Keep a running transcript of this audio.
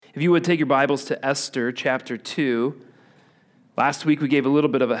If you would take your Bibles to Esther chapter 2. Last week we gave a little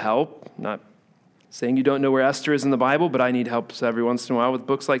bit of a help. Not saying you don't know where Esther is in the Bible, but I need help every once in a while with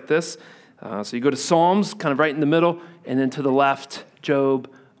books like this. So you go to Psalms, kind of right in the middle, and then to the left, Job,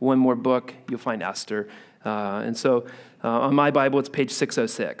 one more book, you'll find Esther. And so on my Bible, it's page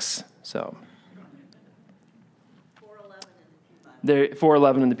 606. So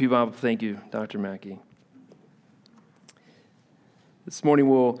 411 in the Pew Bible. Thank you, Dr. Mackey. This morning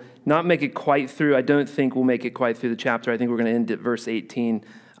we'll not make it quite through. I don't think we'll make it quite through the chapter. I think we're going to end at verse 18.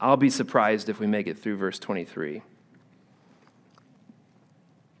 I'll be surprised if we make it through verse 23.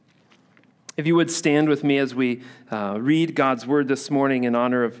 If you would stand with me as we read God's word this morning in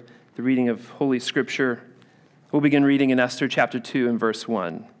honor of the reading of Holy Scripture. We'll begin reading in Esther chapter 2 and verse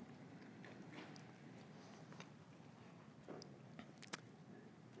 1. It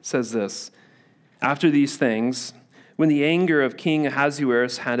says this, "After these things, when the anger of King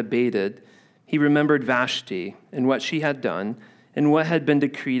Ahasuerus had abated, he remembered Vashti and what she had done and what had been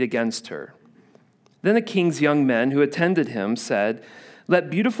decreed against her. Then the king's young men who attended him said, 'Let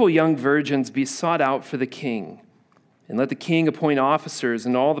beautiful young virgins be sought out for the king, and let the king appoint officers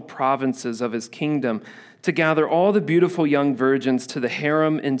in all the provinces of his kingdom to gather all the beautiful young virgins to the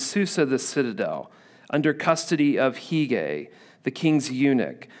harem in Susa the citadel, under custody of Hegai, the king's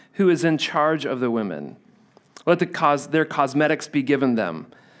eunuch, who is in charge of the women. Let their cosmetics be given them.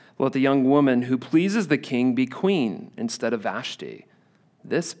 Let the young woman who pleases the king be queen instead of Vashti.'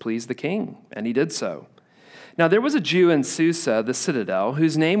 This pleased the king, and he did so. Now there was a Jew in Susa, the citadel,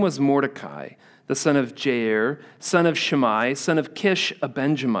 whose name was Mordecai, the son of Jair, son of Shimei, son of Kish, a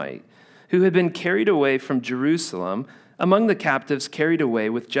Benjamite, who had been carried away from Jerusalem among the captives carried away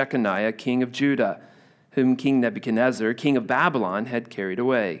with Jeconiah, king of Judah, whom King Nebuchadnezzar, king of Babylon, had carried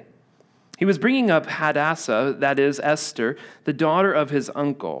away. He was bringing up Hadassah, that is, Esther, the daughter of his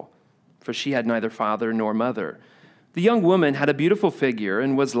uncle, for she had neither father nor mother. The young woman had a beautiful figure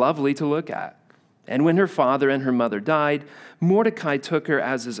and was lovely to look at. And when her father and her mother died, Mordecai took her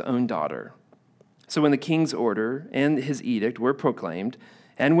as his own daughter. So when the king's order and his edict were proclaimed,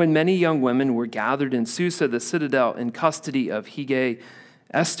 and when many young women were gathered in Susa, the citadel, in custody of Hegai,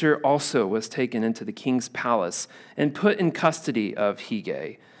 Esther also was taken into the king's palace and put in custody of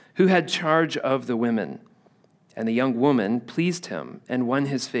Hegai, who had charge of the women. And the young woman pleased him and won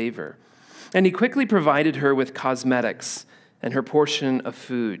his favor. And he quickly provided her with cosmetics and her portion of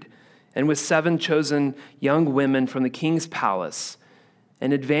food, and with 7 chosen young women from the king's palace,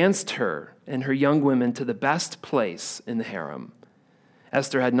 and advanced her and her young women to the best place in the harem.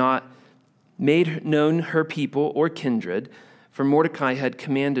 Esther had not made known her people or kindred, for Mordecai had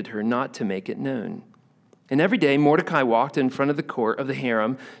commanded her not to make it known. And every day Mordecai walked in front of the court of the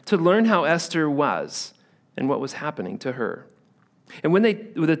harem to learn how Esther was and what was happening to her. And when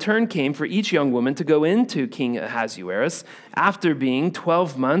the turn came for each young woman to go into King Ahasuerus, after being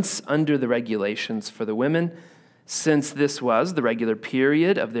 12 months under the regulations for the women, since this was the regular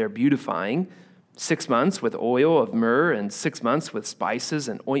period of their beautifying, 6 months with oil of myrrh and 6 months with spices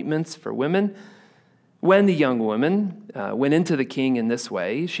and ointments for women, when the young woman went into the king in this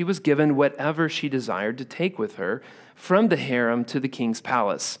way, she was given whatever she desired to take with her from the harem to the king's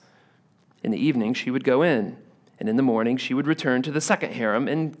palace. In the evening she would go in, and in the morning she would return to the second harem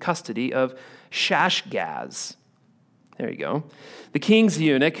in custody of Shashgaz. There you go. The king's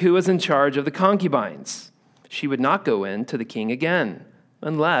eunuch who was in charge of the concubines. She would not go in to the king again,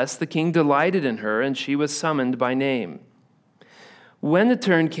 unless the king delighted in her and she was summoned by name. When the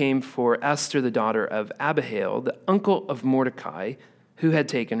turn came for Esther, the daughter of Abihail, the uncle of Mordecai, who had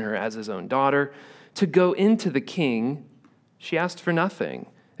taken her as his own daughter, to go into the king, she asked for nothing,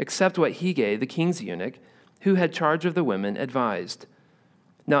 except what Hegai, the king's eunuch, who had charge of the women, advised.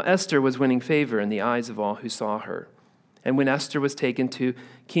 Now Esther was winning favor in the eyes of all who saw her. And when Esther was taken to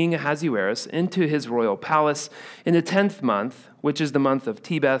King Ahasuerus into his royal palace in the 10th month, which is the month of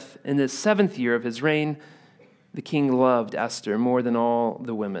Tebeth, in the 7th year of his reign, the king loved Esther more than all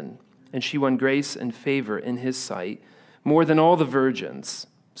the women, and she won grace and favor in his sight more than all the virgins,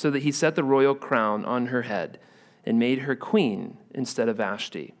 so that he set the royal crown on her head and made her queen instead of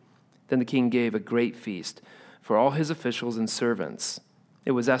Vashti. Then the king gave a great feast for all his officials and servants.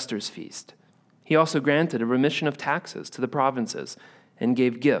 It was Esther's feast. He also granted a remission of taxes to the provinces and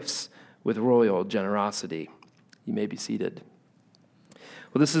gave gifts with royal generosity. You may be seated.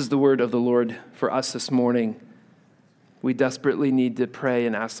 Well, this is the word of the Lord for us this morning. We desperately need to pray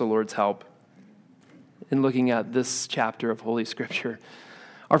and ask the Lord's help in looking at this chapter of Holy Scripture.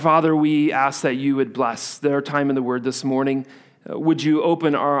 Our Father, we ask that you would bless our time in the Word this morning. Would you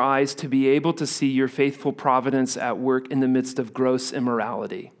open our eyes to be able to see your faithful providence at work in the midst of gross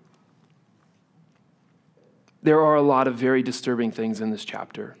immorality? There are a lot of very disturbing things in this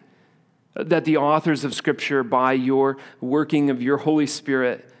chapter that the authors of Scripture, by your working of your Holy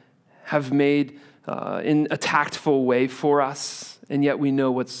Spirit, have made in a tactful way for us, and yet we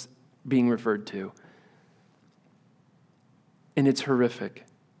know what's being referred to. And it's horrific.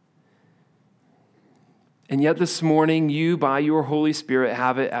 And yet this morning, you, by your Holy Spirit,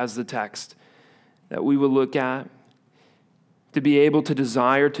 have it as the text that we will look at, to be able to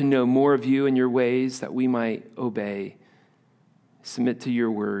desire to know more of you and your ways, that we might obey, submit to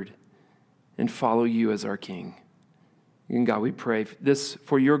your word, and follow you as our King. And God, we pray this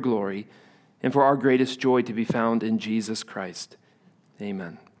for your glory and for our greatest joy to be found in Jesus Christ.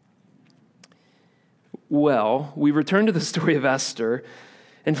 Amen. Well, we return to the story of Esther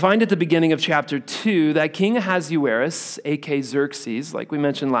and find at the beginning of chapter 2 that King Ahasuerus, a.k.a. Xerxes, like we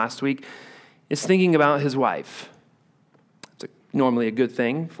mentioned last week, is thinking about his wife. It's normally a good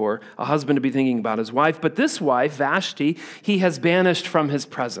thing for a husband to be thinking about his wife, but this wife, Vashti, he has banished from his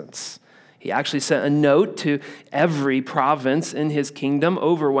presence. He actually sent a note to every province in his kingdom,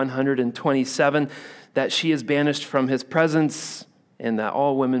 over 127, that she is banished from his presence and that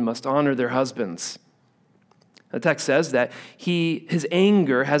all women must honor their husbands. The text says that his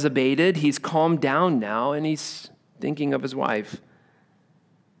anger has abated, he's calmed down now, and he's thinking of his wife.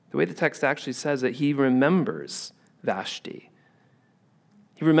 The way the text actually says that he remembers Vashti.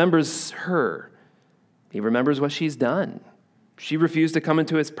 He remembers her. He remembers what she's done. She refused to come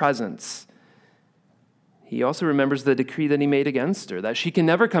into his presence. He also remembers the decree that he made against her, that she can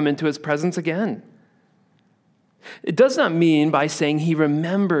never come into his presence again. It does not mean by saying he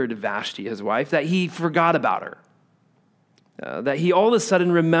remembered Vashti, his wife, that he forgot about her, that he all of a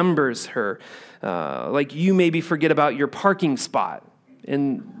sudden remembers her, like you maybe forget about your parking spot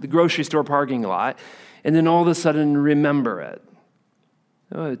in the grocery store parking lot, and then all of a sudden remember it.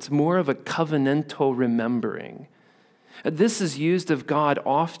 It's more of a covenantal remembering. This is used of God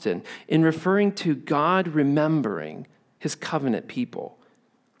often in referring to God remembering his covenant people.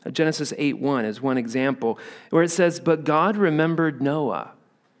 Genesis 8:1 is one example where it says, "But God remembered Noah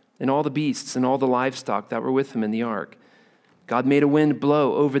and all the beasts and all the livestock that were with him in the ark. God made a wind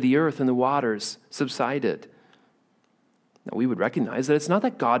blow over the earth and the waters subsided." Now we would recognize that it's not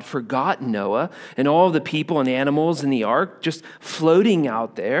that God forgot Noah and all the people and animals in the ark just floating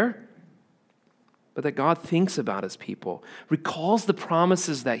out there, but that God thinks about his people, recalls the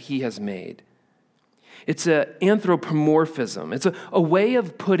promises that he has made. It's an anthropomorphism. It's a way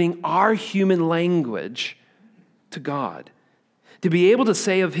of putting our human language to God. To be able to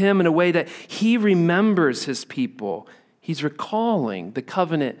say of him in a way that he remembers his people. He's recalling the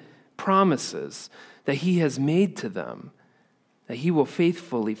covenant promises that he has made to them, that he will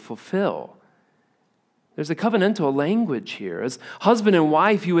faithfully fulfill. There's a covenantal language here. As husband and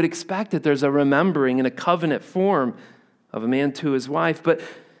wife, you would expect that there's a remembering in a covenant form of a man to his wife, but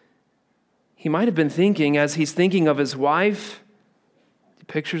he might have been thinking, as he's thinking of his wife, the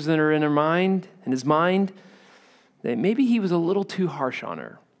pictures that are in his mind, that maybe he was a little too harsh on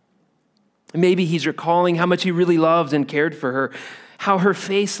her. Maybe he's recalling how much he really loved and cared for her, how her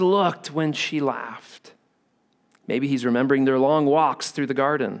face looked when she laughed. Maybe he's remembering their long walks through the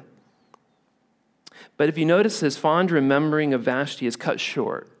garden. But if you notice, his fond remembering of Vashti is cut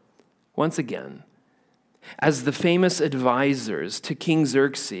short, once again, as the famous advisors to King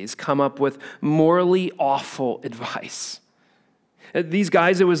Xerxes come up with morally awful advice. These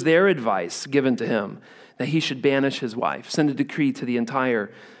guys, it was their advice given to him that he should banish his wife, send a decree to the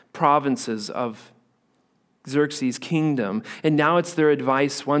entire provinces of Xerxes' kingdom, and now it's their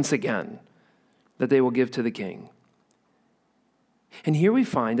advice once again that they will give to the king. And here we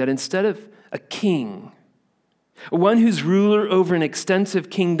find that instead of a king, one who's ruler over an extensive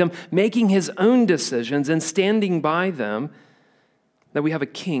kingdom, making his own decisions and standing by them, that we have a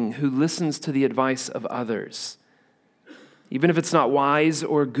king who listens to the advice of others. Even if it's not wise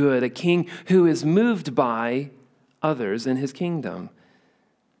or good, a king who is moved by others in his kingdom.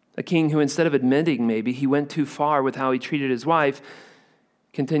 A king who, instead of admitting maybe he went too far with how he treated his wife,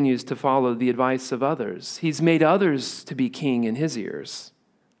 continues to follow the advice of others. He's made others to be king in his ears.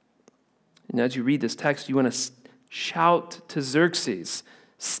 And as you read this text, you want to shout to Xerxes,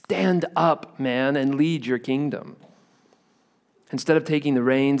 "Stand up, man, and lead your kingdom." Instead of taking the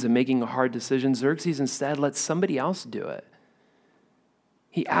reins and making a hard decision, Xerxes instead lets somebody else do it.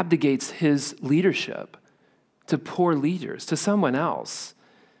 He abdicates his leadership to poor leaders, to someone else,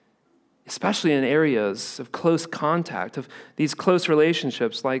 especially in areas of close contact, of these close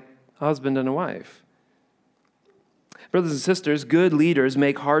relationships like a husband and a wife. Brothers and sisters, good leaders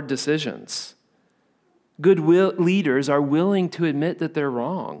make hard decisions. Good leaders are willing to admit that they're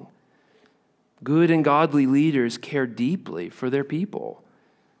wrong. Good and godly leaders care deeply for their people.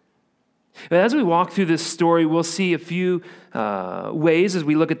 But as we walk through this story, we'll see a few ways as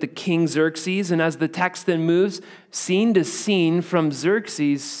we look at the king Xerxes, and as the text then moves scene to scene from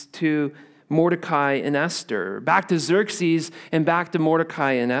Xerxes to Mordecai and Esther, back to Xerxes and back to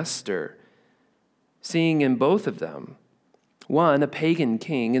Mordecai and Esther, seeing in both of them, one a pagan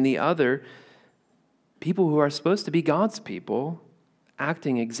king and the other people who are supposed to be God's people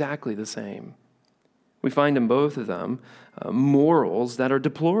acting exactly the same. We find in both of them morals that are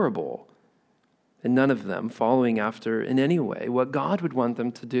deplorable, and none of them following after in any way what God would want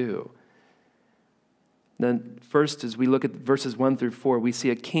them to do. Then first, as we look at verses 1 through 4, we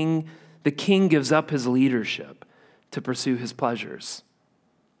see the king gives up his leadership to pursue his pleasures.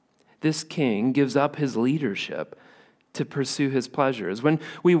 This king gives up his leadership to pursue his pleasures. When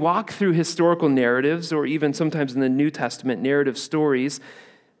we walk through historical narratives, or even sometimes in the New Testament narrative stories,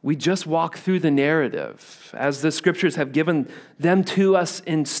 we just walk through the narrative. As the scriptures have given them to us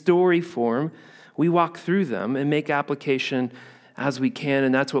in story form, we walk through them and make application as we can,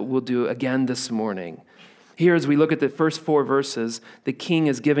 and that's what we'll do again this morning. Here, as we look at the first 4 verses, the king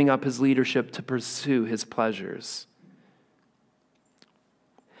is giving up his leadership to pursue his pleasures.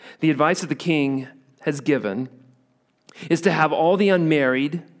 The advice that the king has given is to have all the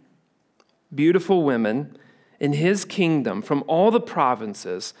unmarried, beautiful women in his kingdom from all the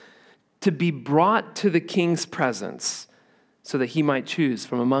provinces to be brought to the king's presence so that he might choose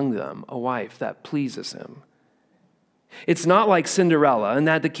from among them a wife that pleases him. It's not like Cinderella in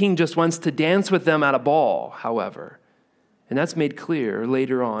that the king just wants to dance with them at a ball, however, and that's made clear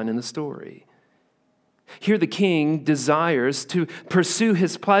later on in the story. Here the king desires to pursue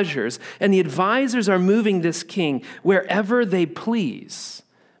his pleasures, and the advisors are moving this king wherever they please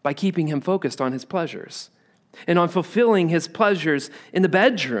by keeping him focused on his pleasures and on fulfilling his pleasures in the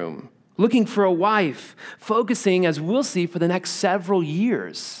bedroom, looking for a wife, focusing, as we'll see, for the next several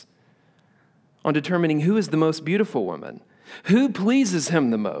years on determining who is the most beautiful woman, who pleases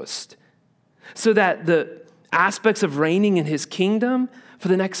him the most, so that the aspects of reigning in his kingdom for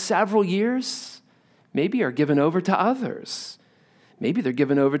the next several years maybe are given over to others. Maybe they're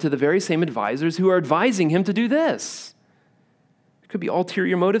given over to the very same advisors who are advising him to do this. It could be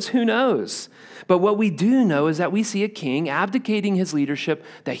ulterior motives, who knows? But what we do know is that we see a king abdicating his leadership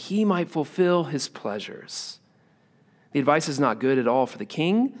that he might fulfill his pleasures. The advice is not good at all for the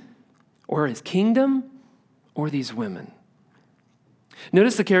king or his kingdom or these women.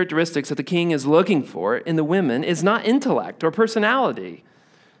 Notice the characteristics that the king is looking for in the women is not intellect or personality,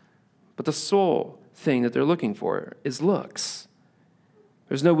 but the sole thing that they're looking for is looks.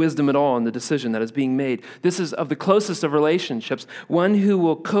 There's no wisdom at all in the decision that is being made. This is of the closest of relationships, one who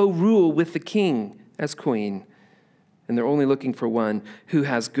will co-rule with the king as queen. And they're only looking for one who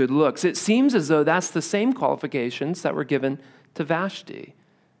has good looks. It seems as though that's the same qualifications that were given to Vashti.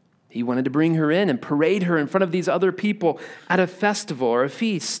 He wanted to bring her in and parade her in front of these other people at a festival or a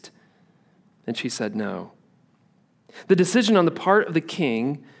feast. And she said no. The decision on the part of the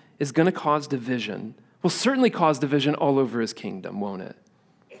king is going to cause division. Will certainly cause division all over his kingdom, won't it?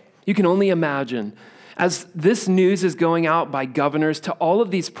 You can only imagine, as this news is going out by governors to all of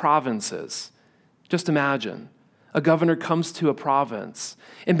these provinces, just imagine a governor comes to a province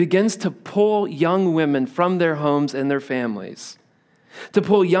and begins to pull young women from their homes and their families, to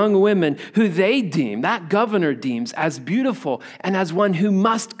pull young women who that governor deems as beautiful and as one who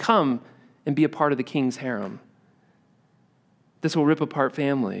must come and be a part of the king's harem. This will rip apart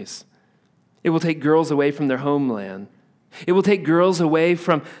families. It will take girls away from their homeland. It will take girls away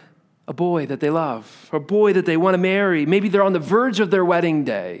from a boy that they love, or a boy that they want to marry. Maybe they're on the verge of their wedding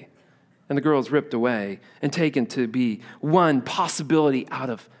day, and the girl is ripped away and taken to be one possibility out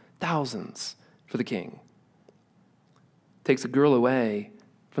of thousands for the king. Takes a girl away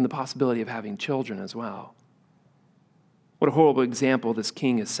from the possibility of having children as well. What a horrible example this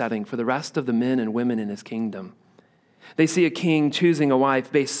king is setting for the rest of the men and women in his kingdom. They see a king choosing a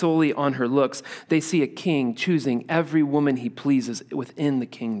wife based solely on her looks. They see a king choosing every woman he pleases within the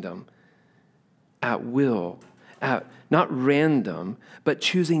kingdom at will, at not random, but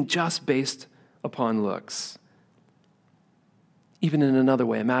choosing just based upon looks. Even in another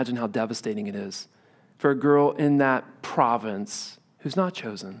way, imagine how devastating it is for a girl in that province who's not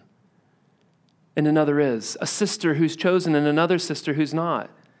chosen. And another is a sister who's chosen and another sister who's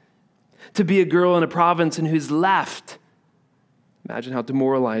not. To be a girl in a province and who's left. Imagine how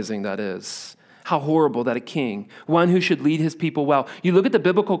demoralizing that is. How horrible that a king, one who should lead his people well. You look at the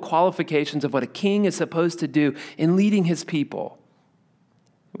biblical qualifications of what a king is supposed to do in leading his people.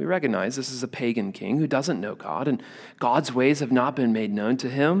 We recognize this is a pagan king who doesn't know God, and God's ways have not been made known to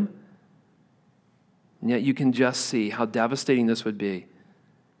him. And yet you can just see how devastating this would be.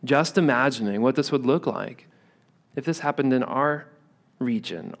 Just imagining what this would look like if this happened in our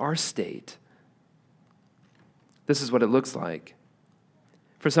region, our state. This is what it looks like.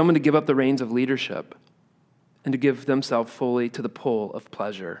 For someone to give up the reins of leadership and to give themselves fully to the pull of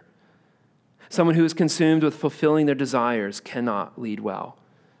pleasure. Someone who is consumed with fulfilling their desires cannot lead well.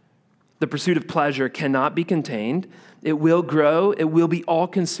 The pursuit of pleasure cannot be contained. It will grow. It will be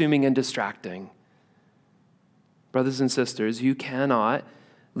all-consuming and distracting. Brothers and sisters, you cannot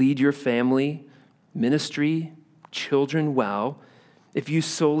lead your family, ministry, children well if you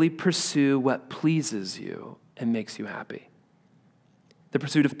solely pursue what pleases you and makes you happy. The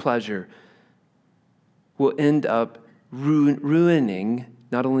pursuit of pleasure will end up ruining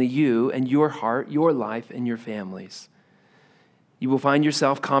not only you and your heart, your life, and your families. You will find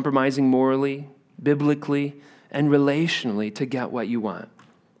yourself compromising morally, biblically, and relationally to get what you want.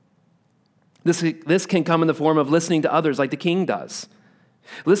 This can come in the form of listening to others like the king does.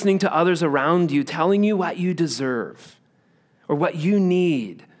 Listening to others around you telling you what you deserve or what you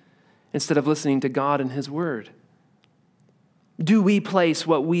need instead of listening to God and his word. Do we place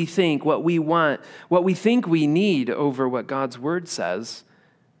what we think, what we want, what we think we need over what God's word says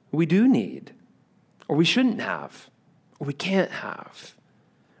we do need, or we shouldn't have, or we can't have,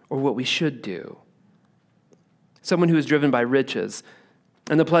 or what we should do? Someone who is driven by riches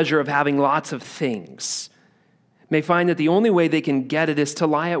and the pleasure of having lots of things may find that the only way they can get it is to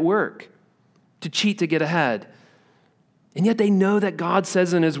lie at work, to cheat to get ahead. And yet they know that God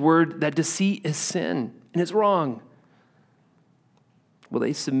says in his word that deceit is sin and it's wrong. Will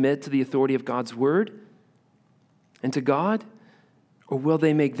they submit to the authority of God's word and to God? Or will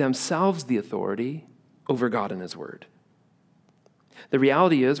they make themselves the authority over God and his word? The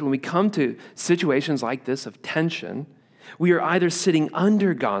reality is, when we come to situations like this of tension, we are either sitting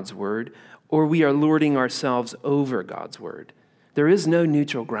under God's word or we are lording ourselves over God's word. There is no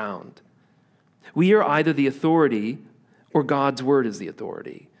neutral ground. We are either the authority or God's word is the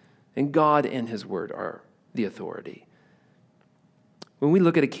authority. And God and his word are the authority. When we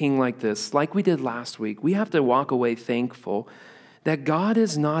look at a king like this, like we did last week, we have to walk away thankful that God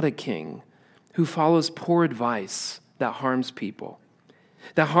is not a king who follows poor advice that harms people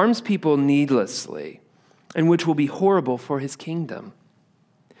needlessly, and which will be horrible for his kingdom.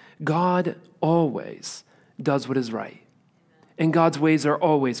 God always does what is right, and God's ways are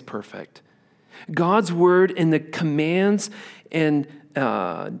always perfect. God's word and the commands and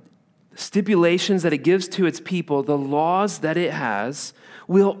stipulations that it gives to its people, the laws that it has,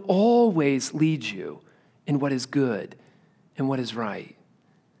 will always lead you in what is good and what is right.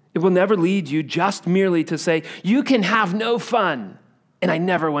 It will never lead you just merely to say, you can have no fun, and I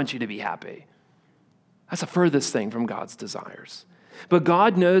never want you to be happy. That's the furthest thing from God's desires. But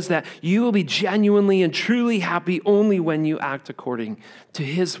God knows that you will be genuinely and truly happy only when you act according to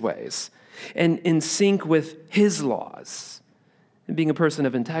his ways and in sync with his laws. And being a person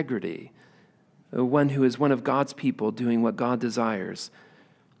of integrity, one who is one of God's people doing what God desires,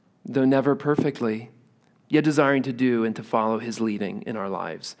 though never perfectly, yet desiring to do and to follow his leading in our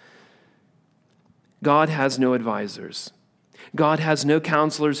lives. God has no advisors. God has no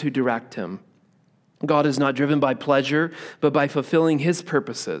counselors who direct him. God is not driven by pleasure, but by fulfilling his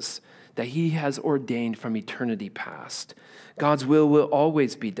purposes that he has ordained from eternity past. God's will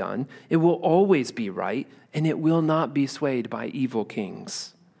always be done. It will always be right, and it will not be swayed by evil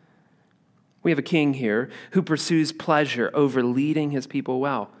kings. We have a king here who pursues pleasure over leading his people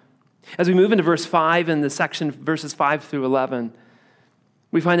well. As we move into verse 5 in the section verses 5 through 11,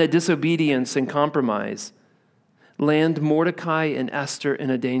 we find that disobedience and compromise land Mordecai and Esther in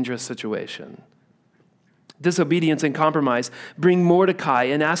a dangerous situation. Disobedience and compromise bring Mordecai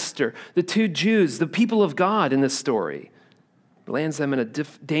and Esther, the two Jews, the people of God in this story, lands them in a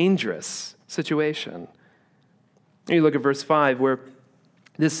dangerous situation. And you look at verse 5 where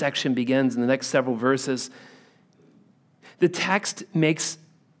this section begins in the next several verses. The text makes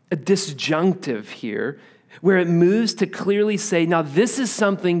a disjunctive here where it moves to clearly say, now this is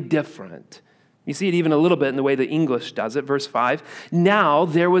something different. You see it even a little bit in the way the English does it. Verse 5, now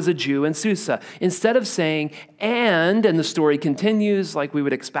there was a Jew in Susa. Instead of saying, and the story continues like we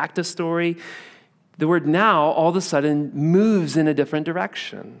would expect a story, the word now all of a sudden moves in a different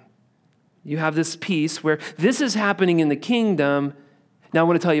direction. You have this piece where this is happening in the kingdom. Now I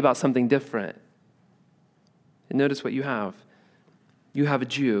want to tell you about something different. And notice what you have. You have a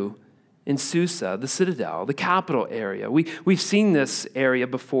Jew in Susa, the citadel, the capital area. We've seen this area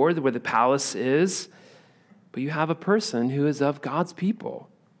before where the palace is, but you have a person who is of God's people.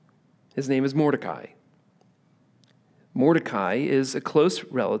 His name is Mordecai. Mordecai is a close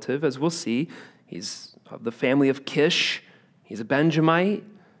relative, as we'll see. He's of the family of Kish. He's a Benjamite.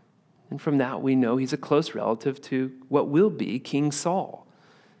 And from that, we know he's a close relative to what will be King Saul.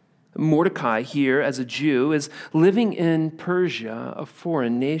 Mordecai here, as a Jew, is living in Persia, a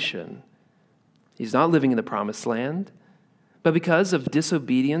foreign nation. He's not living in the promised land, but because of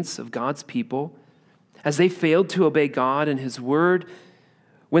disobedience of God's people, as they failed to obey God and his word,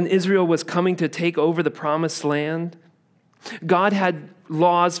 when Israel was coming to take over the promised land, God had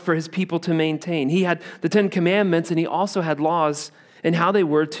laws for his people to maintain. He had the 10 Commandments, and he also had laws in how they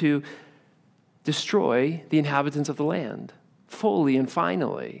were to destroy the inhabitants of the land fully and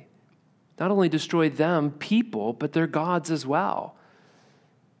finally. Not only destroy them, people, but their gods as well.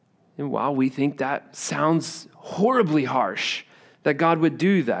 And while we think that sounds horribly harsh, that God would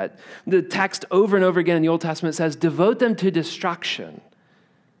do that, the text over and over again in the Old Testament says, devote them to destruction.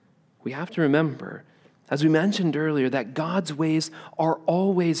 We have to remember, as we mentioned earlier, that God's ways are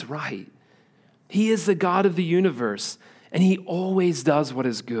always right. He is the God of the universe, and he always does what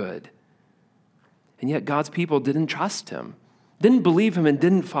is good. And yet God's people didn't trust him, didn't believe him, and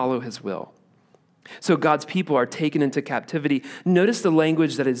didn't follow his will. So God's people are taken into captivity. Notice the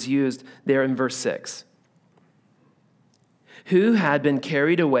language that is used there in verse 6. Who had been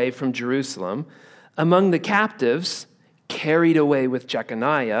carried away from Jerusalem among the captives, carried away with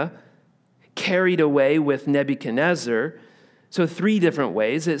Jeconiah, carried away with Nebuchadnezzar. So 3 different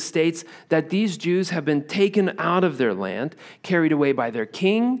ways it states that these Jews have been taken out of their land, carried away by their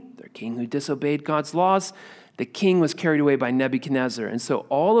king who disobeyed God's laws. The king was carried away by Nebuchadnezzar. And so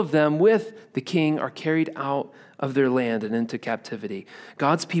all of them with the king are carried out of their land and into captivity.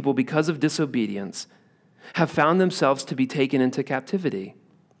 God's people, because of disobedience, have found themselves to be taken into captivity.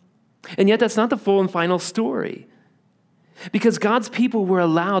 And yet that's not the full and final story. Because God's people were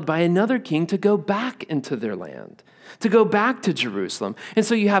allowed by another king to go back into their land, to go back to Jerusalem. And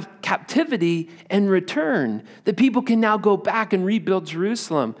so you have captivity and return. The people can now go back and rebuild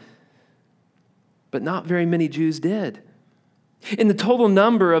Jerusalem. But not very many Jews did. In the total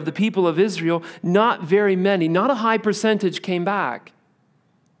number of the people of Israel, not very many, not a high percentage came back.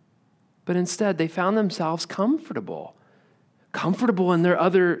 But instead, they found themselves comfortable in their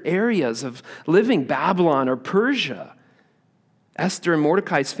other areas of living, Babylon or Persia. Esther and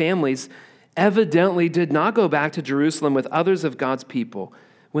Mordecai's families evidently did not go back to Jerusalem with others of God's people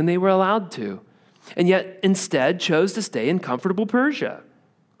when they were allowed to, and yet instead chose to stay in comfortable Persia.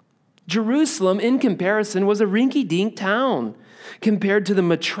 Jerusalem, in comparison, was a rinky-dink town compared to the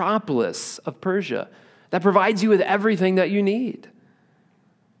metropolis of Persia that provides you with everything that you need.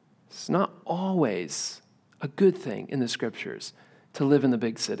 It's not always a good thing in the scriptures to live in the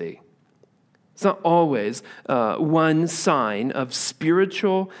big city. It's not always one sign of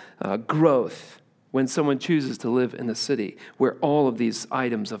spiritual growth when someone chooses to live in the city where all of these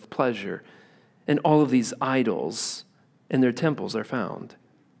items of pleasure and all of these idols in their temples are found.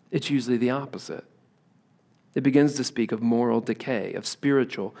 It's usually the opposite. It begins to speak of moral decay, of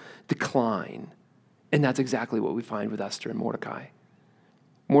spiritual decline. And that's exactly what we find with Esther and Mordecai.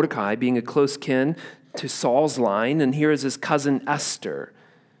 Mordecai being a close kin to Saul's line, and here is his cousin Esther.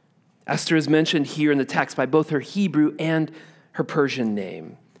 Esther is mentioned here in the text by both her Hebrew and her Persian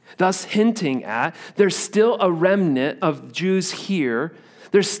name, thus hinting at there's still a remnant of Jews here.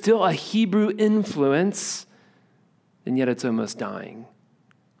 There's still a Hebrew influence, and yet it's almost dying.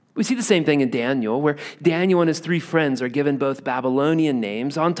 We see the same thing in Daniel, where Daniel and his 3 friends are given both Babylonian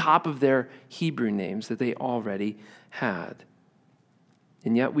names on top of their Hebrew names that they already had.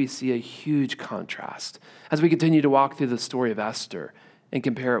 And yet we see a huge contrast as we continue to walk through the story of Esther and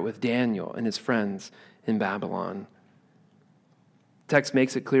compare it with Daniel and his friends in Babylon. The text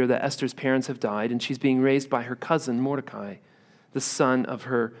makes it clear that Esther's parents have died, and she's being raised by her cousin Mordecai, the son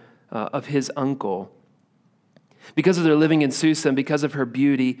of his uncle. Because of their living in Susa and because of her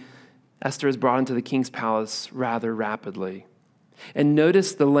beauty, Esther is brought into the king's palace rather rapidly. And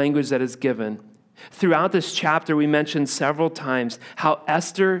notice the language that is given. Throughout this chapter, we mentioned several times how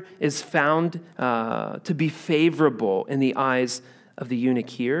Esther is found to be favorable in the eyes of the eunuch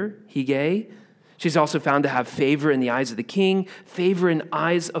here, Hegai. She's also found to have favor in the eyes of the king, favor in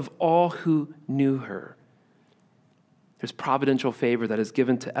eyes of all who knew her. There's providential favor that is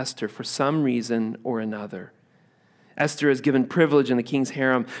given to Esther for some reason or another. Esther is given privilege in the king's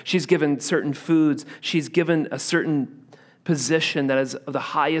harem. She's given certain foods. She's given a certain position that is the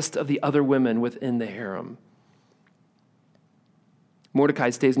highest of the other women within the harem. Mordecai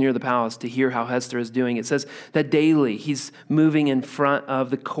stays near the palace to hear how Esther is doing. It says that daily he's moving in front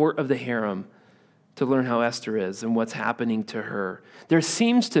of the court of the harem to learn how Esther is and what's happening to her. There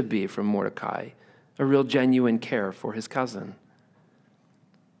seems to be, from Mordecai, a real genuine care for his cousin.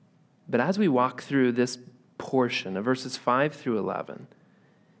 But as we walk through this portion of verses 5 through 11,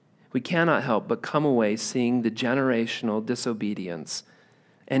 we cannot help but come away seeing the generational disobedience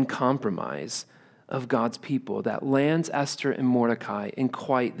and compromise of God's people that lands Esther and Mordecai in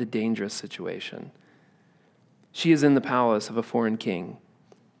quite the dangerous situation. She is in the palace of a foreign king.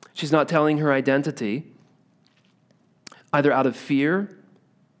 She's not telling her identity, either out of fear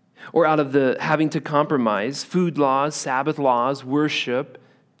or out of the having to compromise food laws, Sabbath laws, worship,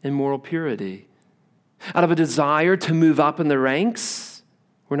 and moral purity. Out of a desire to move up in the ranks,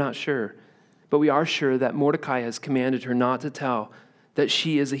 we're not sure. But we are sure that Mordecai has commanded her not to tell that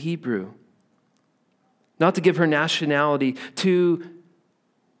she is a Hebrew, not to give her nationality too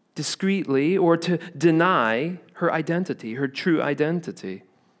discreetly or to deny her identity, her true identity.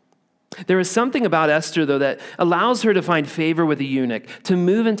 There is something about Esther, though, that allows her to find favor with the eunuch, to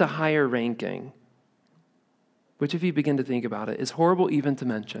move into higher ranking, which, if you begin to think about it, is horrible even to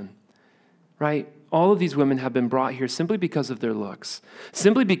mention, right? All of these women have been brought here simply because of their looks,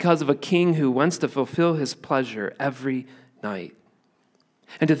 simply because of a king who wants to fulfill his pleasure every night.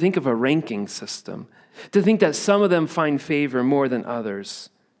 And to think of a ranking system, to think that some of them find favor more than others,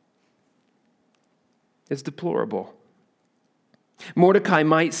 is deplorable. Mordecai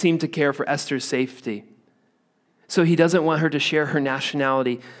might seem to care for Esther's safety, so he doesn't want her to share her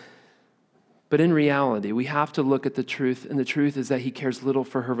nationality. But in reality, we have to look at the truth, and the truth is that he cares little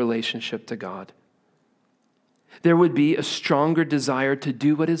for her relationship to God. There would be a stronger desire to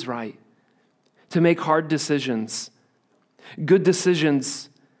do what is right, to make hard decisions. Good decisions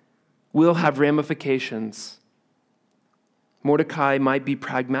will have ramifications. Mordecai might be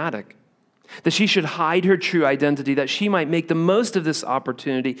pragmatic, that she should hide her true identity, that she might make the most of this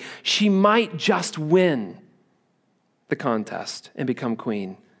opportunity. She might just win the contest and become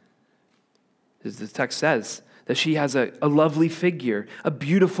queen. As the text says, that she has a lovely figure, a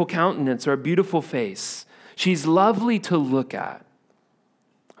beautiful countenance, or a beautiful face. She's lovely to look at.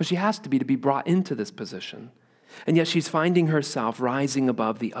 Well, she has to be brought into this position. And yet she's finding herself rising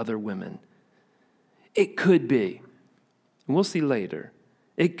above the other women. It could be, and we'll see later,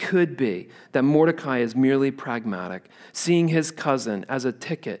 it could be that Mordecai is merely pragmatic, seeing his cousin as a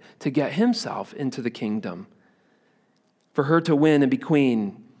ticket to get himself into the kingdom, for her to win and be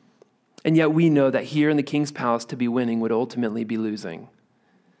queen. And yet we know that here in the king's palace, to be winning would ultimately be losing.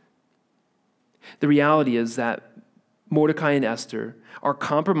 The reality is that Mordecai and Esther are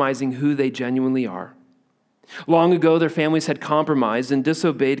compromising who they genuinely are. Long ago, their families had compromised and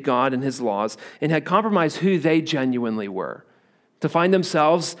disobeyed God and his laws and had compromised who they genuinely were, to find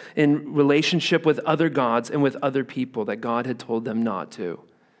themselves in relationship with other gods and with other people that God had told them not to.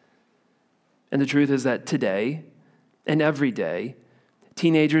 And the truth is that today and every day,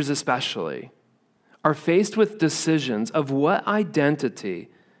 teenagers especially, are faced with decisions of what identity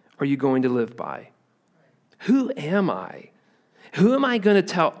are you going to live by? Who am I? Who am I going to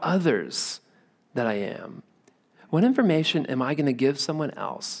tell others that I am? What information am I going to give someone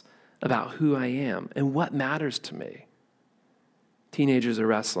else about who I am and what matters to me? Teenagers are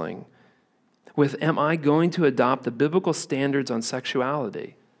wrestling with, am I going to adopt the biblical standards on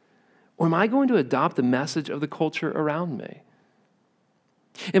sexuality? Or am I going to adopt the message of the culture around me?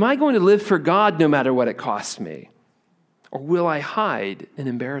 Am I going to live for God no matter what it costs me? Or will I hide in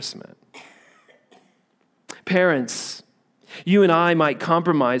embarrassment? Parents, you and I might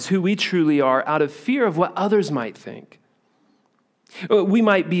compromise who we truly are out of fear of what others might think. We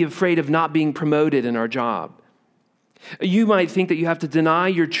might be afraid of not being promoted in our job. You might think that you have to deny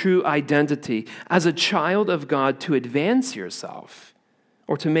your true identity as a child of God to advance yourself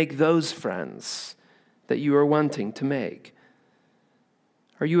or to make those friends that you are wanting to make.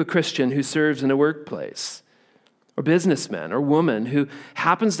 Are you a Christian who serves in a workplace, or businessman or woman who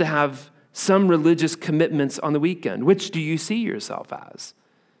happens to have some religious commitments on the weekend? Which do you see yourself as?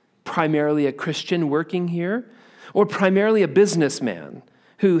 Primarily a Christian working here, or primarily a businessman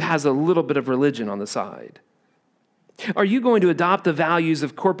who has a little bit of religion on the side? Are you going to adopt the values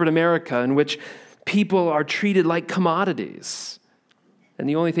of corporate America in which people are treated like commodities and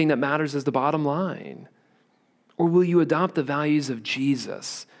the only thing that matters is the bottom line? Or will you adopt the values of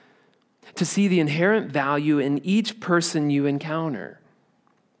Jesus to see the inherent value in each person you encounter,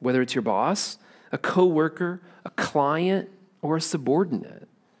 whether it's your boss, a coworker, a client, or a subordinate?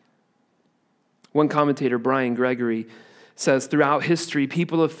 One commentator, Brian Gregory, says, throughout history,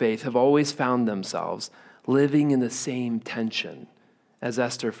 people of faith have always found themselves living in the same tension as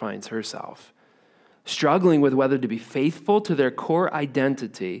Esther finds herself, struggling with whether to be faithful to their core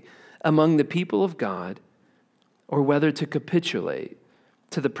identity among the people of God or whether to capitulate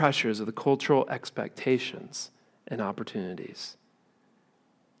to the pressures of the cultural expectations and opportunities.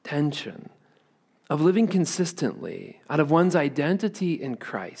 tension of living consistently out of one's identity in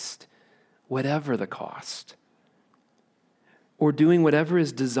Christ, whatever the cost, or doing whatever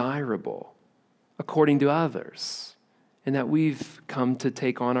is desirable according to others, and that we've come to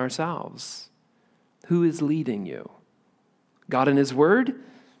take on ourselves. Who is leading you? God and His Word,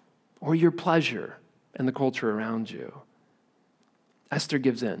 or your pleasure and the culture around you? Esther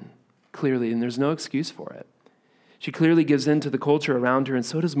gives in clearly, and there's no excuse for it. She clearly gives in to the culture around her, and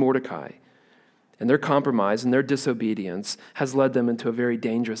so does Mordecai. And their compromise and their disobedience has led them into a very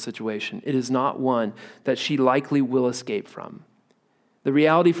dangerous situation. It is not one that she likely will escape from. The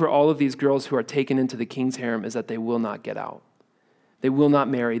reality for all of these girls who are taken into the king's harem is that they will not get out. They will not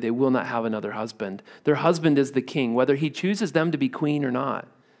marry. They will not have another husband. Their husband is the king, whether he chooses them to be queen or not.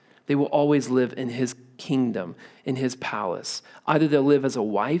 They will always live in his kingdom, in his palace. Either they'll live as a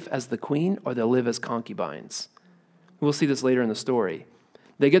wife, as the queen, or they'll live as concubines. We'll see this later in the story.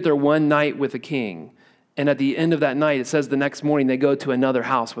 They get their one night with the king, and at the end of that night, it says the next morning they go to another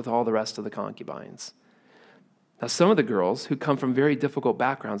house with all the rest of the concubines. Now, some of the girls who come from very difficult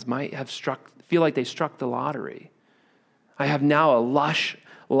backgrounds might feel like they struck the lottery. I have now a lush,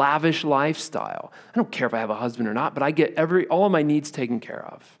 lavish lifestyle. I don't care if I have a husband or not, but I get all of my needs taken care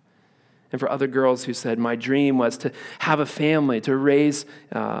of. And for other girls who said, my dream was to have a family, to raise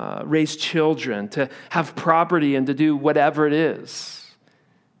children, to have property, and to do whatever it is.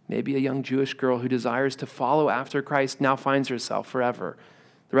 Maybe a young Jewish girl who desires to follow after Christ now finds herself forever,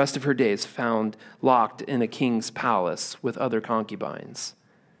 the rest of her days found locked in a king's palace with other concubines.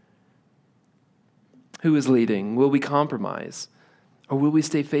 Who is leading? Will we compromise? Or will we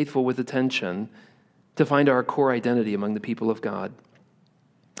stay faithful with attention to find our core identity among the people of God?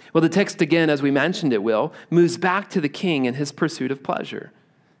 Well, the text again, as we mentioned it will, moves back to the king and his pursuit of pleasure.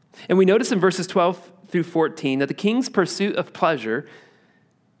 And we notice in verses 12 through 14 that the king's pursuit of pleasure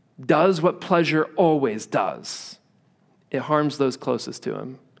does what pleasure always does. It harms those closest to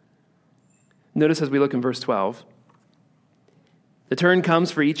him. Notice as we look in verse 12, the turn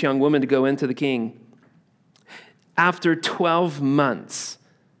comes for each young woman to go into the king. After 12 months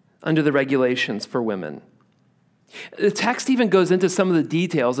under the regulations for women. The text even goes into some of the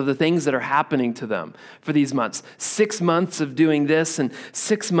details of the things that are happening to them for these months. 6 months of doing this and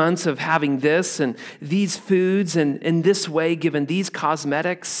 6 months of having this and these foods and in this way given these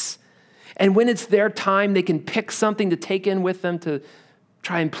cosmetics. And when it's their time, they can pick something to take in with them to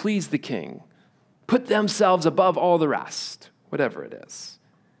try and please the king. Put themselves above all the rest, whatever it is.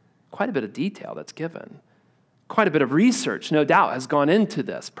 Quite a bit of detail that's given. Quite a bit of research, no doubt, has gone into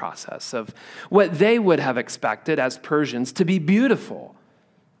this process of what they would have expected as Persians to be beautiful.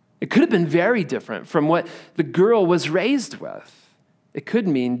 It could have been very different from what the girl was raised with. It could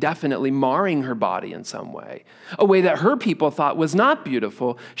mean definitely marring her body in some way, a way that her people thought was not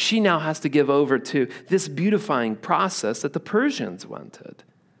beautiful. She now has to give over to this beautifying process that the Persians wanted.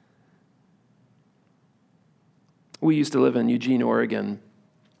 We used to live in Eugene, Oregon.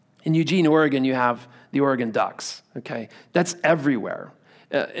 In Eugene, Oregon, you have the Oregon Ducks, okay? That's everywhere.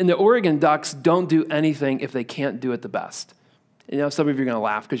 And the Oregon Ducks don't do anything if they can't do it the best. You know, some of you are going to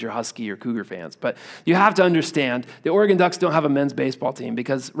laugh because you're Husky or Cougar fans, but you have to understand the Oregon Ducks don't have a men's baseball team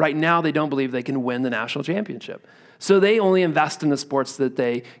because right now they don't believe they can win the national championship. So they only invest in the sports that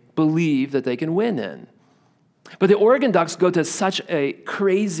they believe that they can win in. But the Oregon Ducks go to such a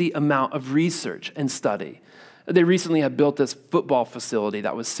crazy amount of research and study. They recently had built this football facility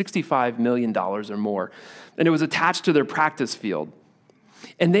that was $65 million or more, and it was attached to their practice field.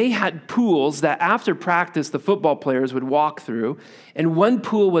 And they had pools that after practice, the football players would walk through, and one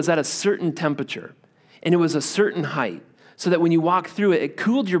pool was at a certain temperature, and it was a certain height, so that when you walk through it, it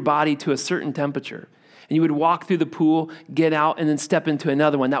cooled your body to a certain temperature. And you would walk through the pool, get out, and then step into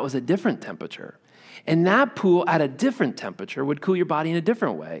another one that was a different temperature. And that pool at a different temperature would cool your body in a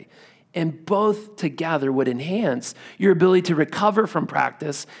different way. And both together would enhance your ability to recover from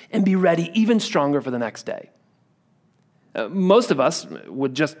practice and be ready even stronger for the next day. Most of us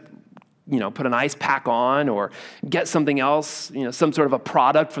would just, put an ice pack on or get something else, some sort of a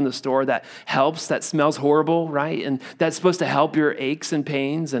product from the store that helps, that smells horrible, right? And that's supposed to help your aches and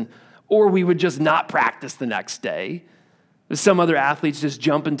pains. Or we would just not practice the next day. Some other athletes just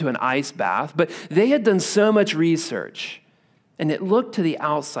jump into an ice bath. But they had done so much research. And it looked to the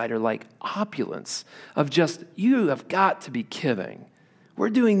outsider like opulence of just, you have got to be kidding.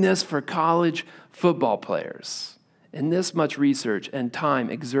 We're doing this for college football players. And this much research and time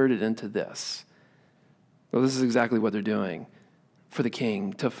exerted into this. Well, this is exactly what they're doing for the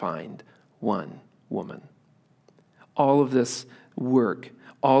king to find one woman. All of this work,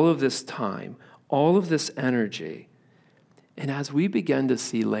 all of this time, all of this energy. And as we begin to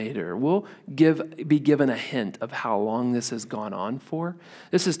see later, we'll be given a hint of how long this has gone on for.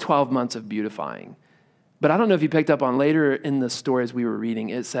 This is 12 months of beautifying. But I don't know if you picked up on later in the story as we were reading,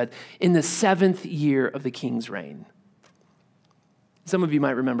 it said, in the 7th year of the king's reign. Some of you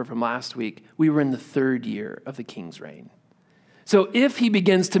might remember from last week, we were in the 3rd year of the king's reign. So if he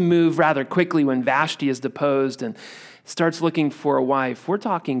begins to move rather quickly when Vashti is deposed and starts looking for a wife, we're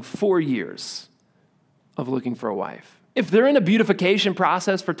talking 4 years of looking for a wife. If they're in a beautification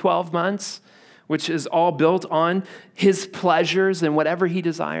process for 12 months, which is all built on his pleasures and whatever he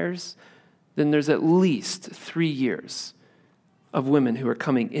desires, then there's at least 3 years of women who are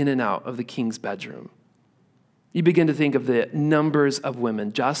coming in and out of the king's bedroom. You begin to think of the numbers of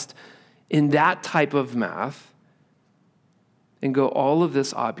women just in that type of math and go, all of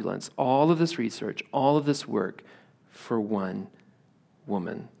this opulence, all of this research, all of this work for one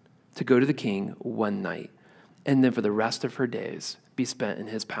woman to go to the king one night and then for the rest of her days be spent in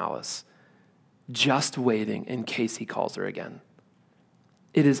his palace, just waiting in case he calls her again.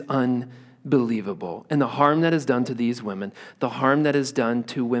 It is unbelievable. And the harm that is done to these women, the harm that is done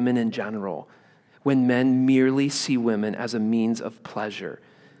to women in general, when men merely see women as a means of pleasure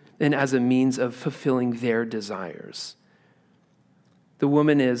and as a means of fulfilling their desires. The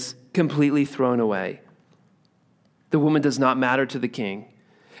woman is completely thrown away. The woman does not matter to the king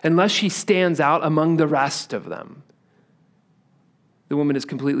unless she stands out among the rest of them. The woman is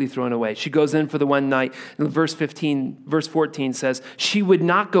completely thrown away. She goes in for the one night, and verse 14 says, she would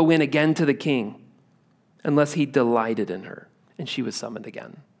not go in again to the king unless he delighted in her, and she was summoned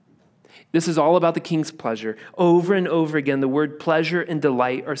again. This is all about the king's pleasure. Over and over again, the word pleasure and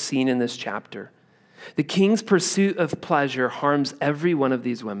delight are seen in this chapter. The king's pursuit of pleasure harms every one of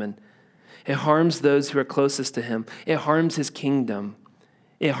these women. It harms those who are closest to him. It harms his kingdom.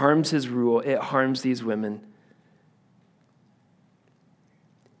 It harms his rule. It harms these women.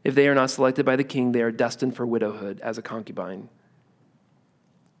 If they are not selected by the king, they are destined for widowhood as a concubine.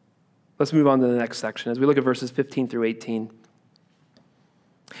 Let's move on to the next section as we look at verses 15 through 18.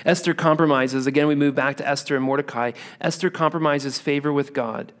 Esther compromises. Again, we move back to Esther and Mordecai. Esther compromises favor with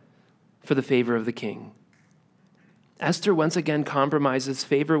God for the favor of the king. Esther once again compromises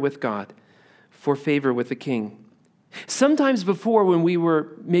favor with God for favor with the king. Sometimes before, when we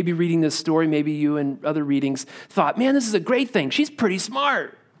were maybe reading this story, maybe you and other readings thought, man, this is a great thing. She's pretty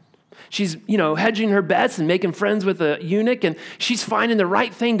smart. She's, hedging her bets and making friends with a eunuch, and she's finding the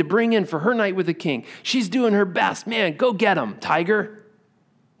right thing to bring in for her night with the king. She's doing her best. Man, go get him, tiger.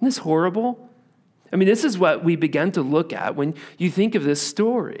 Isn't this horrible? I mean, this is what we begin to look at when you think of this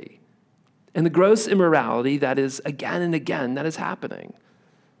story and the gross immorality that is again and again that is happening.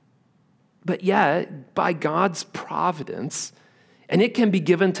 But yet, by God's providence, and it can be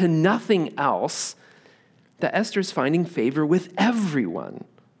given to nothing else, that Esther's finding favor with everyone.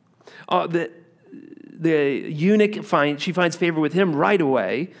 The eunuch she finds favor with him right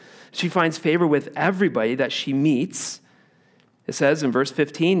away. She finds favor with everybody that she meets. It says in verse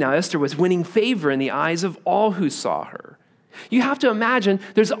 15, now Esther was winning favor in the eyes of all who saw her. You have to imagine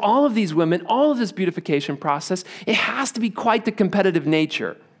there's all of these women, all of this beautification process. It has to be quite the competitive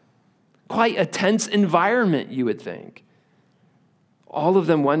nature. Quite a tense environment, you would think. All of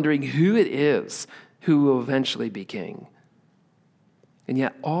them wondering who it is who will eventually be king. And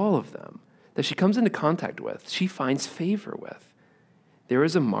yet all of them that she comes into contact with, she finds favor with. There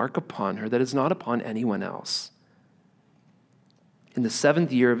is a mark upon her that is not upon anyone else. In the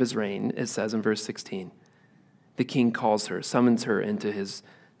 7th year of his reign, it says in verse 16, the king calls her, summons her into his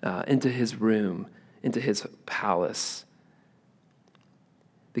room, into his palace.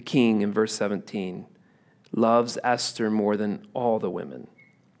 The king, in verse 17, loves Esther more than all the women.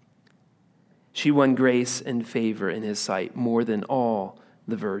 She won grace and favor in his sight more than all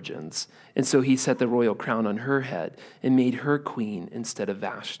the virgins. And so he set the royal crown on her head and made her queen instead of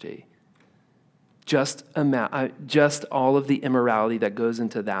Vashti. Just all of the immorality that goes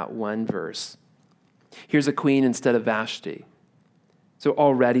into that one verse. Here's a queen instead of Vashti. So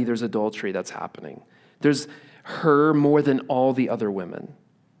already there's adultery that's happening. There's her more than all the other women.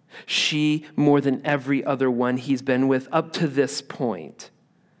 She more than every other one he's been with up to this point.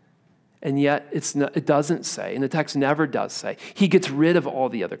 And yet it doesn't say, and the text never does say, he gets rid of all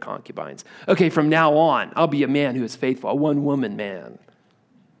the other concubines. Okay, from now on, I'll be a man who is faithful, a one-woman man.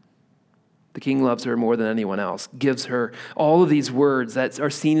 The king loves her more than anyone else, gives her all of these words that are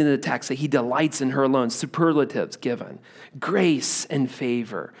seen in the text, that he delights in her alone, superlatives given, grace and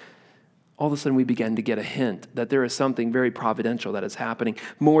favor. All of a sudden we begin to get a hint that there is something very providential that is happening,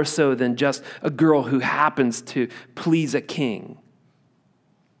 more so than just a girl who happens to please a king.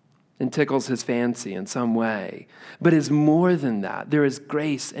 and tickles his fancy in some way, but is more than that. There is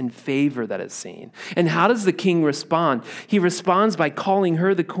grace and favor that is seen. And how does the king respond? He responds by calling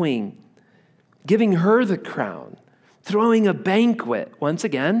her the queen, giving her the crown, throwing a banquet. Once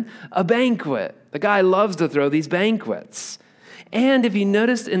again, a banquet. The guy loves to throw these banquets. And if you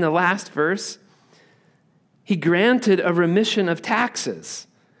noticed in the last verse, he granted a remission of taxes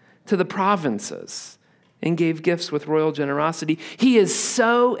to the provinces and gave gifts with royal generosity. He is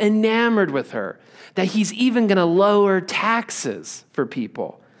so enamored with her that he's even going to lower taxes for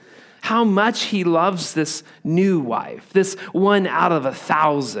people. How much he loves this new wife, this one out of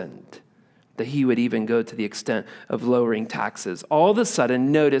 1,000, that he would even go to the extent of lowering taxes. All of a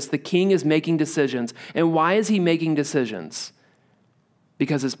sudden, notice the king is making decisions. And why is he making decisions?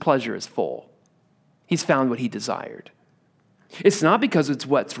 Because his pleasure is full. He's found what he desired. It's not because it's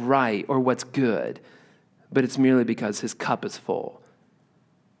what's right or what's good, but it's merely because his cup is full.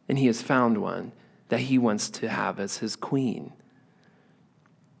 And he has found one that he wants to have as his queen.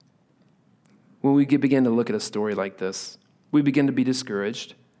 When we begin to look at a story like this, we begin to be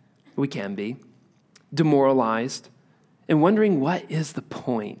discouraged. We can be demoralized and wondering, what is the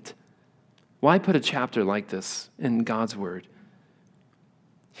point? Why put a chapter like this in God's word?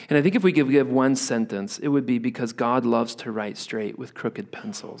 And I think if we could give one sentence, it would be because God loves to write straight with crooked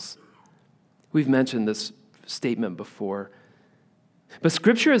pencils. We've mentioned this statement before. But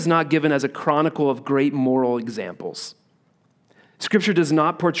Scripture is not given as a chronicle of great moral examples. Scripture does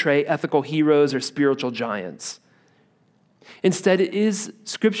not portray ethical heroes or spiritual giants. Instead,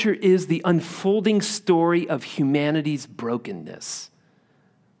 Scripture is the unfolding story of humanity's brokenness,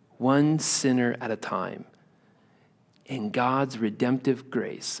 one sinner at a time, and God's redemptive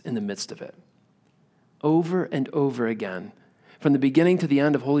grace in the midst of it. Over and over again, from the beginning to the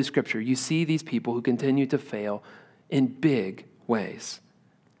end of Holy Scripture, you see these people who continue to fail in big ways.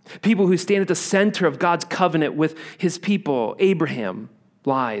 People who stand at the center of God's covenant with his people. Abraham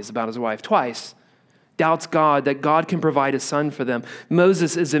lies about his wife twice, doubts God that God can provide a son for them.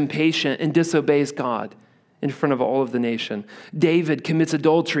 Moses is impatient and disobeys God in front of all of the nation. David commits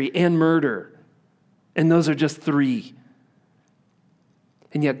adultery and murder, and those are just 3.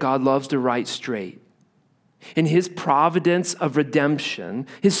 And yet God loves to write straight. In his providence of redemption,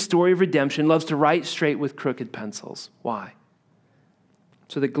 his story of redemption loves to write straight with crooked pencils. Why?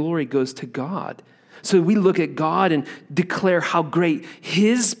 So that glory goes to God. So we look at God and declare how great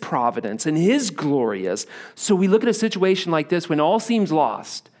his providence and his glory is. So we look at a situation like this when all seems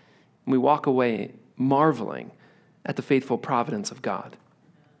lost, and we walk away marveling at the faithful providence of God.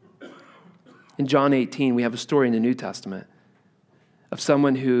 In John 18, we have a story in the New Testament of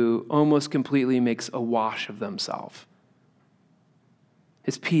someone who almost completely makes a wash of themselves.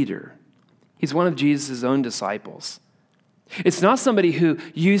 It's Peter. He's one of Jesus' own disciples. It's not somebody who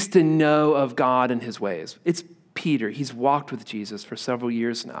used to know of God and his ways. It's Peter. He's walked with Jesus for several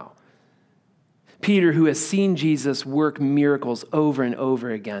years now. Peter, who has seen Jesus work miracles over and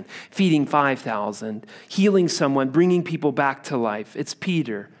over again, feeding 5,000, healing someone, bringing people back to life. It's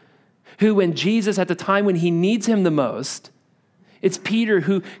Peter, who when Jesus, at the time when he needs him the most, it's Peter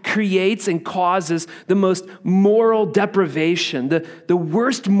who creates and causes the most moral deprivation, the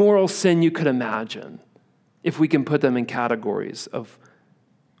worst moral sin you could imagine, if we can put them in categories of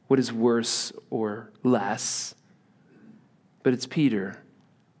what is worse or less. But it's Peter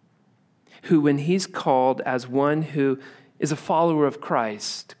who, when he's called as one who is a follower of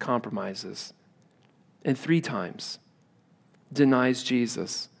Christ, compromises and 3 times denies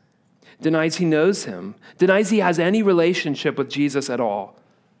Jesus. Denies he knows him, denies he has any relationship with Jesus at all.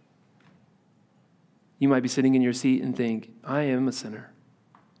 You might be sitting in your seat and think, I am a sinner.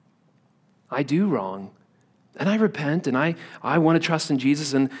 I do wrong. And I repent, and I want to trust in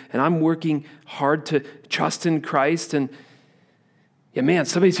Jesus, and I'm working hard to trust in Christ. And yeah, man,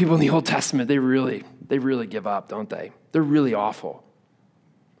 some of these people in the Old Testament, they really give up, don't they? They're really awful.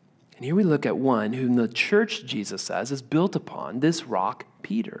 And here we look at one whom the church, Jesus says, is built upon, this rock,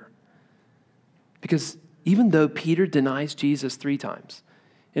 Peter. Because even though Peter denies Jesus 3 times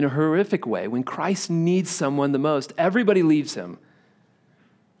in a horrific way, when Christ needs someone the most, everybody leaves him.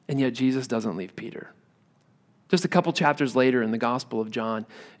 And yet Jesus doesn't leave Peter. Just a couple chapters later in the Gospel of John,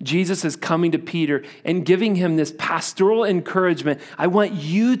 Jesus is coming to Peter and giving him this pastoral encouragement. I want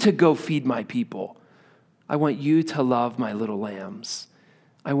you to go feed my people. I want you to love my little lambs.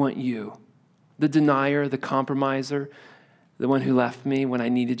 I want you, the denier, the compromiser, the one who left me when I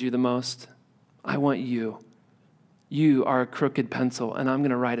needed you the most. I want you. You are a crooked pencil, and I'm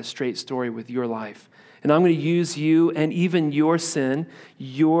going to write a straight story with your life. And I'm going to use you and even your sin,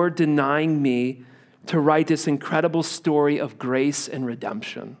 your denying me, to write this incredible story of grace and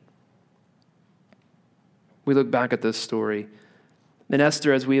redemption. We look back at this story, and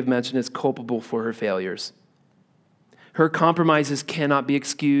Esther, as we have mentioned, is culpable for her failures. Her compromises cannot be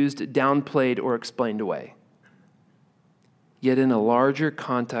excused, downplayed, or explained away. Yet in a larger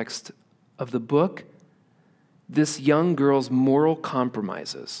context of the book, this young girl's moral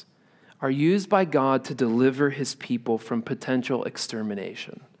compromises are used by God to deliver his people from potential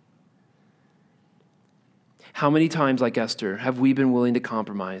extermination. How many times, like Esther, have we been willing to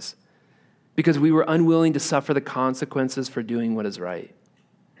compromise because we were unwilling to suffer the consequences for doing what is right?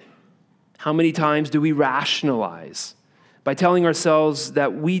 How many times do we rationalize by telling ourselves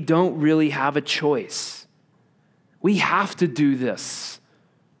that we don't really have a choice? We have to do this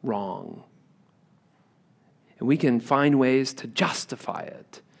wrong. And we can find ways to justify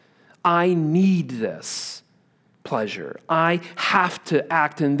it. I need this pleasure. I have to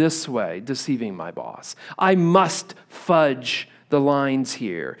act in this way, deceiving my boss. I must fudge the lines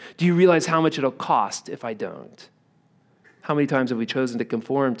here. Do you realize how much it'll cost if I don't? How many times have we chosen to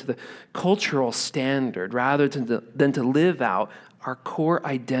conform to the cultural standard rather than to live out our core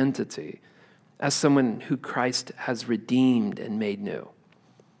identity as someone who Christ has redeemed and made new?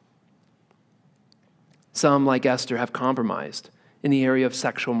 Some, like Esther, have compromised in the area of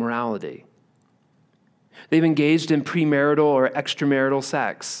sexual morality. They've engaged in premarital or extramarital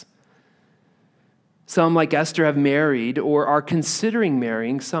sex. Some, like Esther, have married or are considering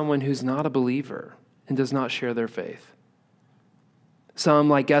marrying someone who's not a believer and does not share their faith. Some,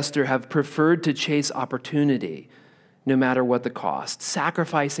 like Esther, have preferred to chase opportunity no matter what the cost,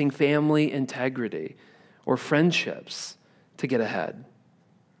 sacrificing family integrity or friendships to get ahead.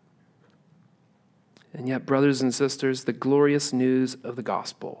 And yet, brothers and sisters, the glorious news of the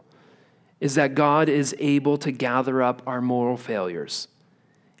gospel is that God is able to gather up our moral failures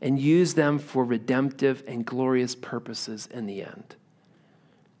and use them for redemptive and glorious purposes in the end.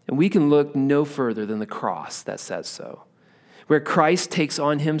 And we can look no further than the cross that says so, where Christ takes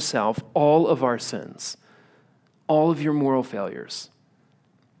on himself all of our sins, all of your moral failures,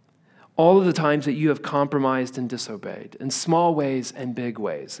 all of the times that you have compromised and disobeyed, in small ways and big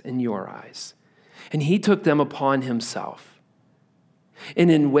ways in your eyes. And he took them upon himself.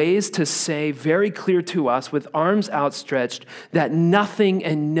 And in ways to say very clear to us with arms outstretched that nothing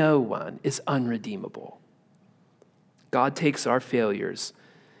and no one is unredeemable. God takes our failures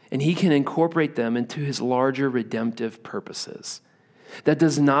and he can incorporate them into his larger redemptive purposes. That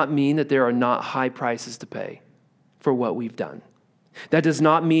does not mean that there are not high prices to pay for what we've done. That does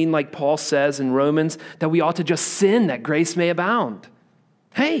not mean, like Paul says in Romans, that we ought to just sin that grace may abound.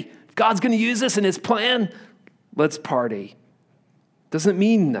 Hey, if God's going to use this in his plan, let's party. Doesn't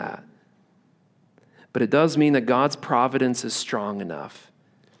mean that. But it does mean that God's providence is strong enough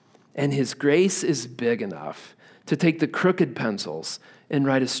and his grace is big enough to take the crooked pencils and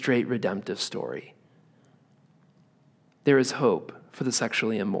write a straight redemptive story. There is hope for the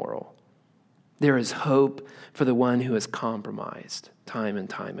sexually immoral. There is hope for the one who has compromised time and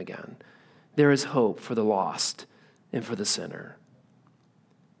time again. There is hope for the lost and for the sinner.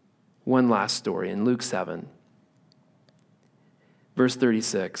 One last story in Luke 7. Verse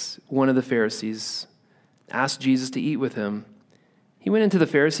 36, one of the Pharisees asked Jesus to eat with him. He went into the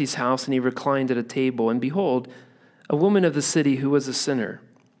Pharisee's house and he reclined at a table, and behold, a woman of the city who was a sinner.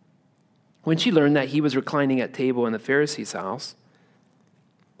 When she learned that he was reclining at table in the Pharisee's house,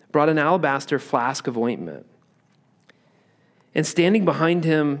 brought an alabaster flask of ointment, and standing behind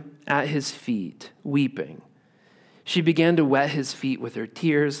him at his feet, weeping, she began to wet his feet with her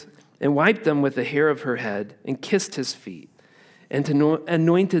tears and wiped them with the hair of her head and kissed his feet, and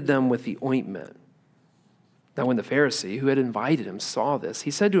anointed them with the ointment. Now when the Pharisee who had invited him saw this,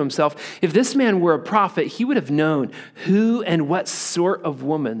 he said to himself, if this man were a prophet, he would have known who and what sort of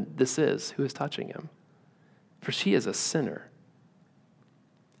woman this is who is touching him, for she is a sinner.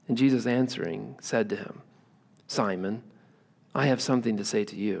 And Jesus answering said to him, Simon, I have something to say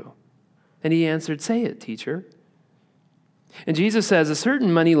to you. And he answered, say it, teacher. And Jesus says, a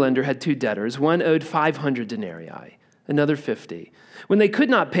certain moneylender had two debtors. One owed 500 denarii. Another 50. When they could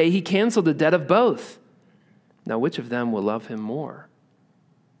not pay, he canceled the debt of both. Now, which of them will love him more?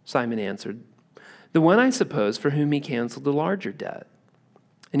 Simon answered, the one, I suppose, for whom he canceled the larger debt.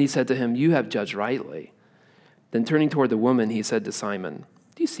 And he said to him, you have judged rightly. Then turning toward the woman, he said to Simon,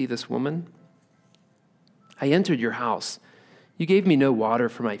 do you see this woman? I entered your house. You gave me no water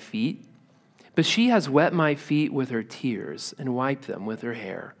for my feet, but she has wet my feet with her tears and wiped them with her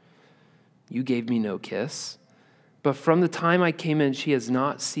hair. You gave me no kiss, but from the time I came in, she has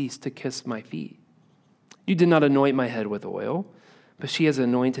not ceased to kiss my feet. You did not anoint my head with oil, but she has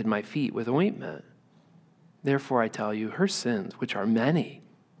anointed my feet with ointment. Therefore, I tell you, her sins, which are many,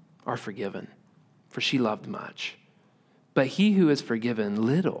 are forgiven. for she loved much. But he who is forgiven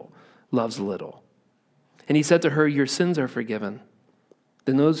little loves little. And he said to her, your sins are forgiven.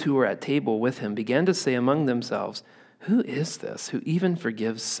 Then those who were at table with him began to say among themselves, who is this who even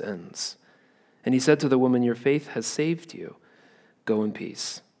forgives sins? And he said to the woman, your faith has saved you. Go in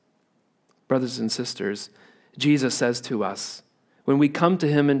peace. Brothers and sisters, Jesus says to us, when we come to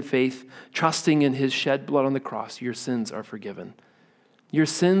him in faith, trusting in his shed blood on the cross, your sins are forgiven. Your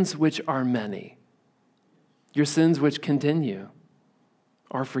sins, which are many, your sins which continue,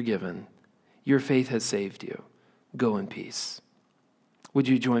 are forgiven. Your faith has saved you. Go in peace. Would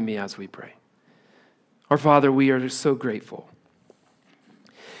you join me as we pray? Our Father, we are so grateful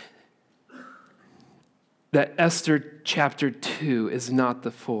that Esther chapter 2 is not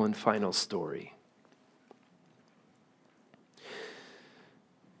the full and final story.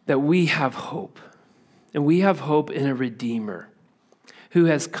 That we have hope, and we have hope in a Redeemer who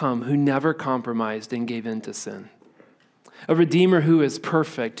has come, who never compromised and gave in to sin. A Redeemer who is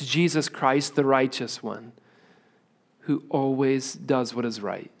perfect, Jesus Christ, the righteous one, who always does what is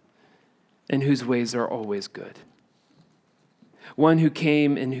right and whose ways are always good. One who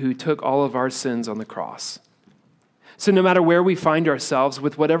came and who took all of our sins on the cross. So no matter where we find ourselves,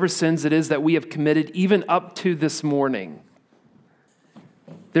 with whatever sins it is that we have committed, even up to this morning,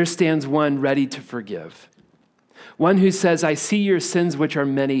 there stands one ready to forgive. One who says, I see your sins which are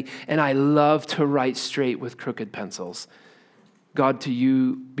many, and I love to write straight with crooked pencils. God, to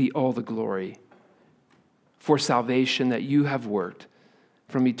you be all the glory for salvation that you have worked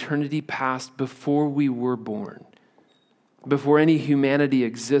from eternity past, before we were born, before any humanity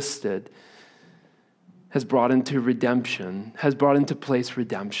existed, has brought into redemption, has brought into place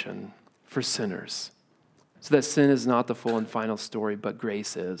redemption for sinners. So that sin is not the full and final story, but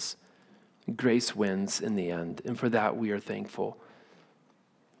grace is. Grace wins in the end, and for that we are thankful.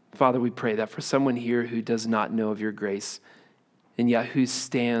 Father, we pray that for someone here who does not know of your grace, and yet who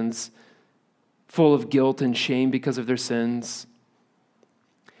stands full of guilt and shame because of their sins,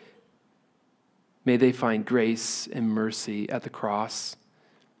 may they find grace and mercy at the cross.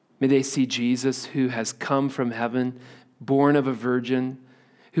 May they see Jesus, who has come from heaven, born of a virgin,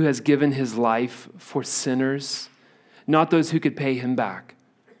 who has given his life for sinners, not those who could pay him back,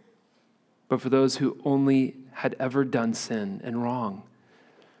 but for those who only had ever done sin and wrong.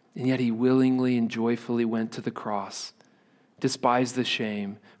 And yet he willingly and joyfully went to the cross, despised the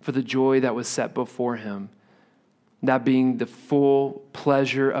shame, for the joy that was set before him, that being the full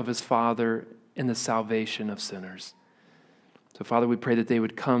pleasure of his Father in the salvation of sinners. So, Father, we pray that they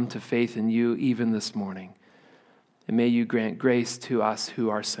would come to faith in you even this morning. And may you grant grace to us who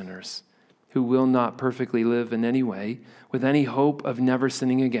are sinners, who will not perfectly live in any way, with any hope of never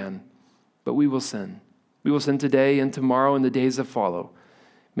sinning again. But we will sin. We will sin today and tomorrow and the days that follow.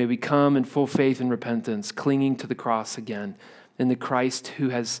 May we come in full faith and repentance, clinging to the cross again, in the Christ who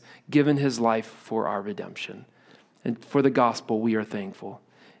has given his life for our redemption. And for the gospel, we are thankful.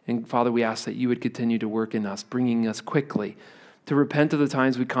 And Father, we ask that you would continue to work in us, bringing us quickly to repent of the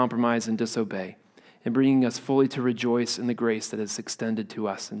times we compromise and disobey, and bringing us fully to rejoice in the grace that is extended to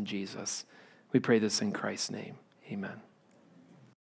us in Jesus. We pray this in Christ's name. Amen.